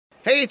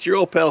Hey, it's your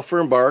old pal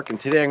Fernbark, and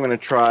today I'm going to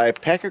try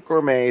Packit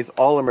Gourmet's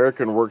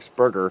All-American Works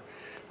burger,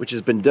 which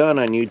has been done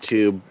on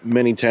YouTube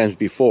many times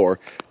before.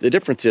 The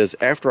difference is,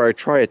 after I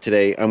try it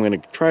today, I'm going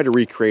to try to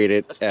recreate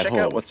it at home.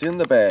 Check out what's in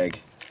the bag.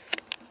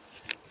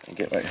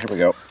 Here we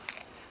go.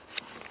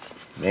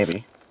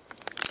 Maybe.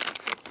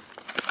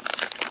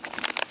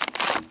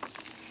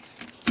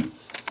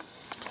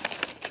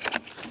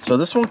 So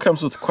this one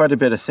comes with quite a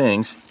bit of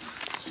things.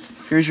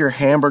 Here's your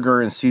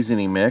hamburger and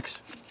seasoning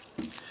mix.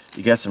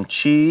 You got some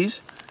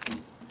cheese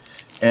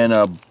and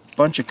a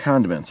bunch of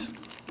condiments.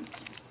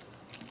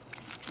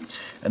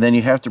 And then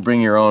you have to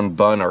bring your own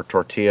bun or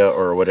tortilla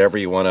or whatever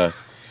you want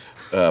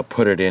to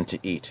put it in to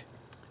eat.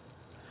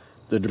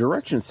 The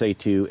directions say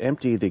to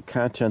empty the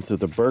contents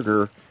of the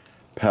burger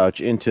pouch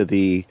into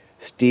the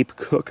steep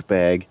cook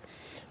bag,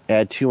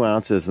 add 2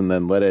 ounces, and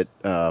then let it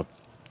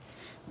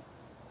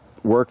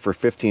work for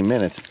 15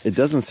 minutes. It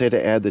doesn't say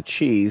to add the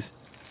cheese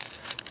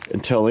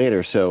until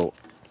later, so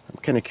I'm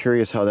kind of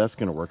curious how that's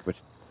going to work,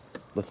 but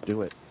let's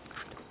do it.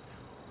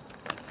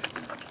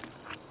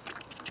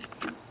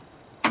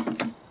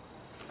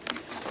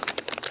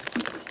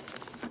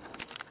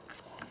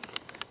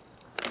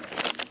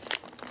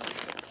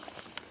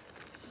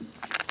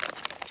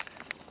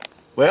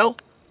 Well,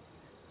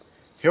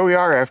 here we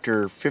are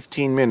after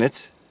 15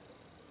 minutes.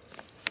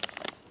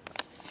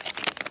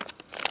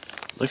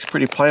 Looks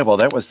pretty pliable.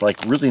 That was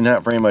like really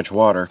not very much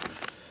water.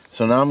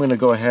 So now I'm going to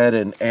go ahead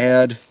and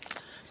add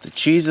the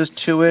cheeses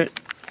to it,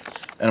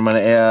 and I'm going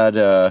to add,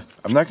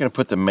 I'm not going to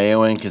put the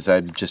mayo in because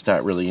I'm just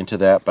not really into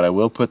that, but I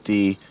will put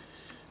the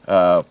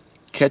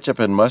ketchup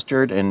and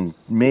mustard and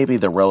maybe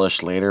the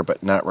relish later,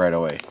 but not right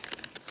away.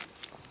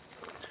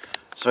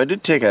 So I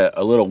did take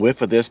a little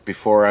whiff of this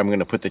before I'm going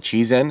to put the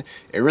cheese in.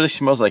 It really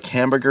smells like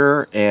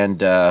hamburger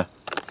and, I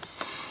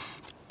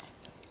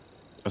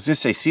was going to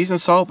say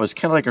seasoned salt, but it's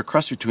kind of like a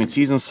cross between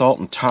seasoned salt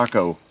and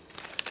taco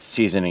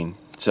seasoning.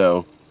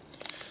 So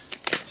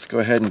let's go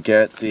ahead and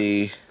get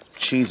the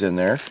cheese in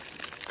there.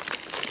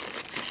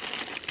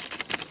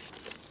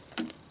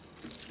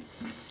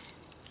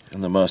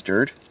 And the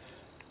mustard.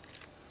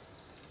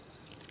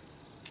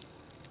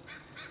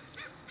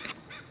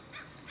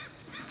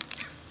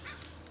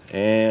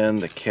 And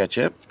the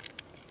ketchup.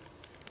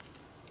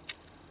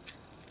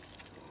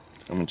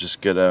 I'm just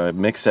gonna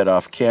mix that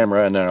off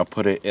camera and then I'll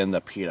put it in the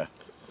pita.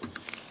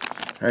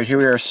 Alright, here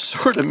we are,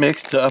 sort of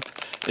mixed up.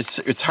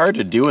 It's hard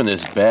to do in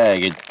this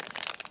bag.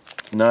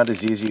 It's not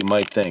as easy as you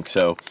might think.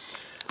 So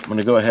I'm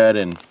gonna go ahead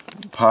and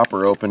pop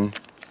her open.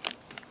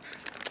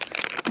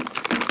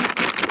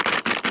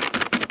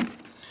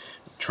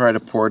 Try to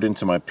pour it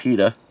into my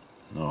pita.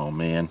 Oh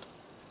man.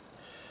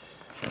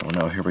 Oh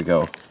no, here we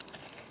go.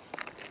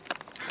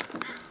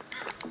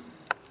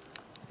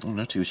 Oh,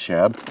 not too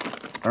shabby.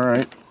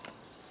 Alright.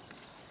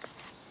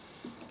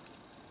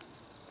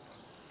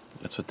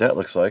 That's what that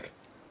looks like.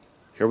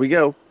 Here we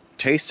go.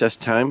 Taste test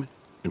time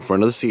in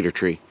front of the cedar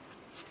tree.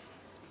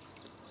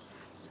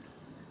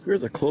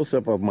 Here's a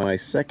close-up of my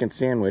second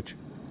sandwich,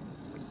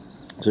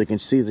 so you can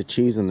see the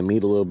cheese and the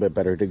meat a little bit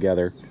better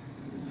together.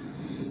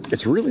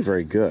 It's really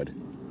very good.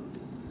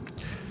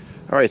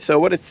 Alright, so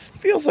what it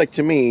feels like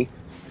to me,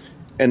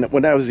 and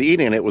when I was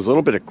eating it was a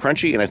little bit of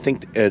crunchy, and I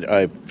think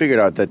I figured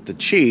out that the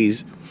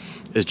cheese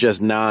is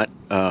just not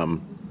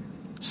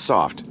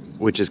soft,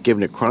 which is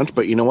giving it crunch.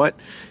 But you know what?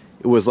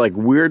 It was like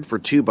weird for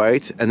 2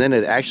 bites, and then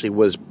it actually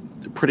was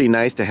pretty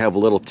nice to have a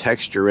little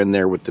texture in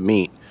there with the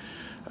meat.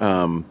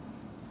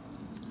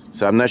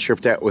 So I'm not sure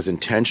if that was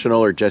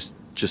intentional or just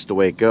the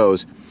way it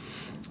goes.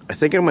 I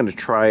think I'm going to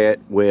try it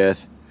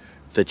with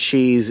the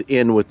cheese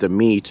in with the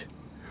meat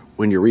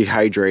when you're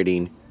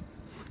rehydrating,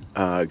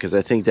 because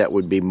I think that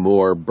would be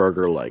more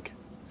burger-like.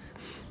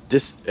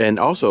 This, and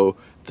also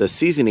the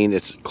seasoning,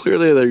 it's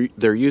clearly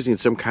they're using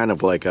some kind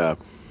of like a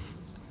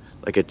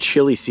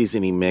chili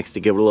seasoning mix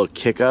to give it a little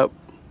kick up,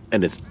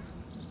 and it's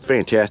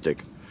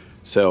fantastic.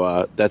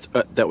 So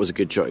that was a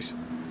good choice.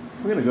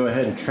 I'm going to go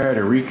ahead and try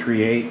to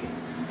recreate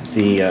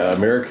the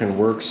American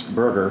Works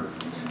burger.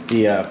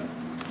 The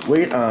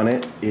weight on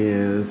it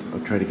is,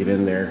 I'll try to get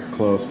in there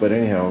close, but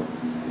anyhow,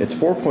 it's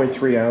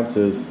 4.3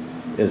 ounces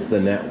is the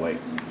net weight.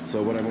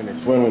 So what I'm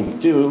going to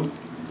do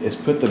is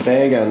put the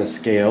bag on the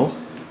scale.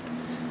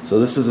 So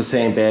this is the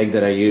same bag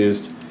that I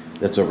used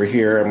that's over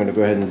here. I'm going to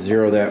go ahead and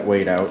zero that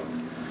weight out.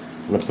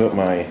 I'm going to put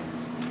my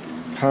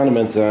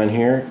condiments on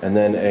here and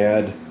then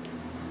add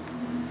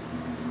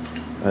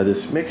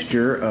this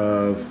mixture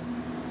of,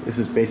 this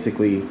is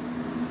basically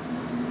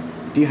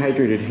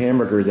dehydrated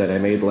hamburger that I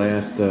made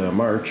last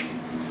March,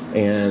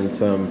 and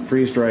some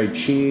freeze-dried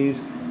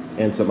cheese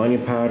and some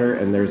onion powder,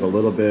 and there's a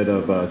little bit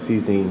of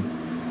seasoning,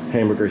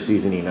 hamburger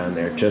seasoning on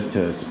there just to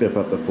spiff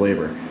up the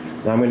flavor.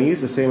 Now I'm going to use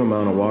the same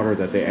amount of water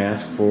that they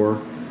asked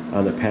for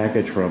on the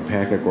package from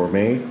Packit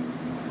Gourmet.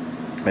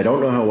 I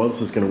don't know how well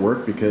this is going to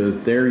work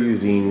because they're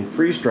using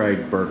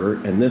freeze-dried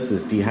burger and this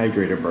is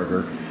dehydrated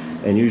burger,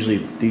 and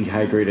usually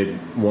dehydrated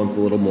wants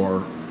a little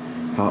more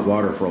hot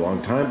water for a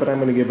long time, but I'm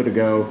going to give it a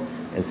go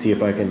and see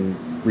if I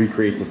can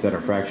recreate this at a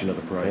fraction of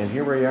the price. And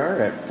here we are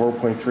at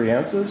 4.3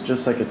 ounces,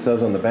 just like it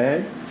says on the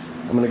bag.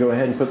 I'm going to go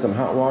ahead and put some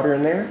hot water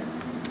in there,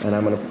 and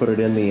I'm going to put it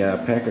in the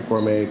Packit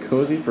Gourmet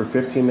Cozy for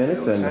 15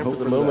 minutes and hope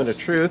for the moment of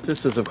truth.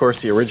 This is, of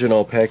course, the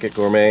original Packit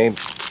Gourmet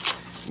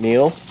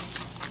meal.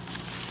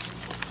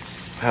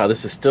 Wow,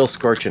 this is still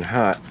scorching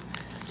hot.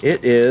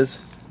 It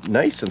is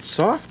nice and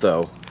soft,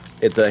 though.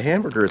 The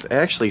hamburger is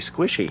actually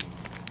squishy.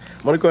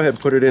 I'm going to go ahead and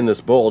put it in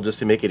this bowl just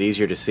to make it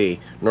easier to see.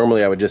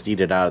 Normally, I would just eat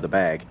it out of the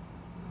bag.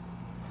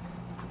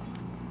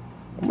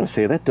 I'm going to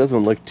say that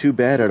doesn't look too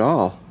bad at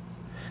all.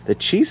 The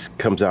cheese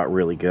comes out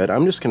really good.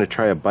 I'm just going to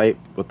try a bite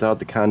without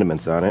the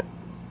condiments on it.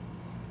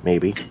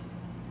 Maybe.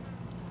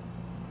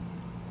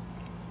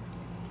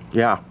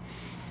 Yeah.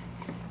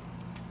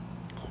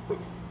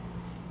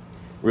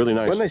 Really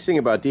nice. One nice thing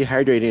about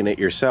dehydrating it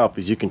yourself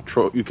is you can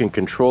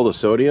control the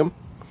sodium.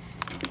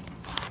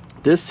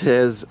 This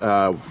has,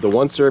 the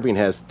one serving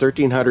has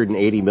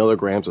 1,380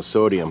 milligrams of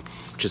sodium,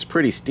 which is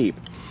pretty steep.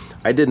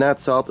 I did not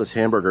salt this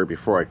hamburger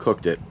before I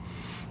cooked it,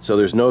 so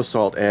there's no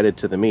salt added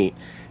to the meat.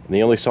 And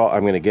the only salt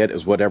I'm going to get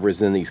is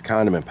whatever's in these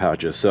condiment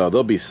pouches. So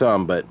there'll be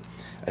some, but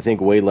I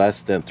think way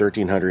less than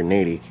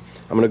 1,380.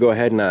 I'm going to go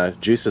ahead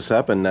and juice this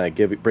up and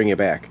bring it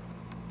back.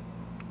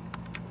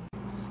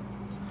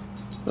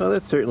 Well,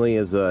 that certainly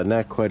is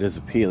not quite as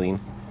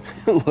appealing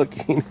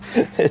looking.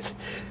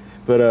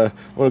 But I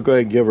want to go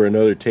ahead and give her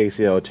another taste,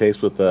 see how it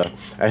tastes with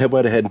I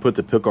went ahead and put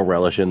the pickle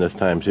relish in this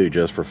time too,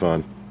 just for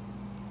fun.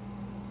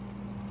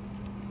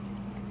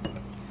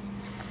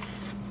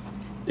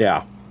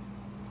 Yeah.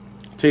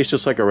 Tastes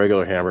just like a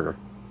regular hamburger,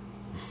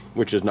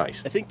 which is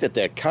nice. I think that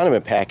that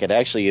condiment packet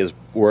actually is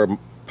where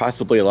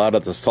possibly a lot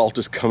of the salt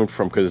is coming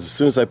from, because as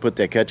soon as I put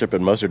that ketchup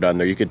and mustard on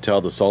there, you could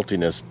tell the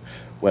saltiness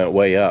went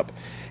way up.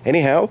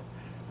 Anyhow,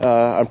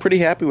 I'm pretty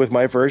happy with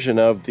my version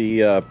of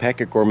the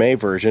Packit Gourmet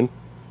version.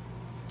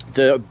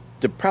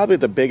 Probably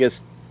the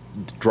biggest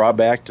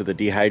drawback to the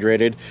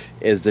dehydrated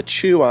is the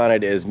chew on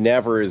it is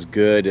never as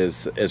good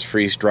as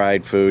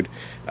freeze-dried food.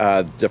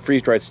 The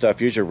freeze-dried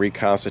stuff usually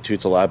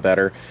reconstitutes a lot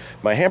better.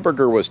 My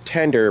hamburger was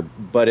tender,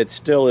 but it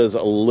still is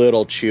a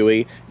little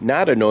chewy.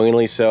 Not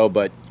annoyingly so,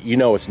 but you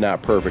know it's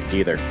not perfect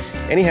either.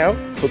 Anyhow,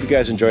 hope you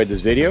guys enjoyed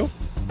this video.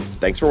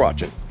 Thanks for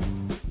watching.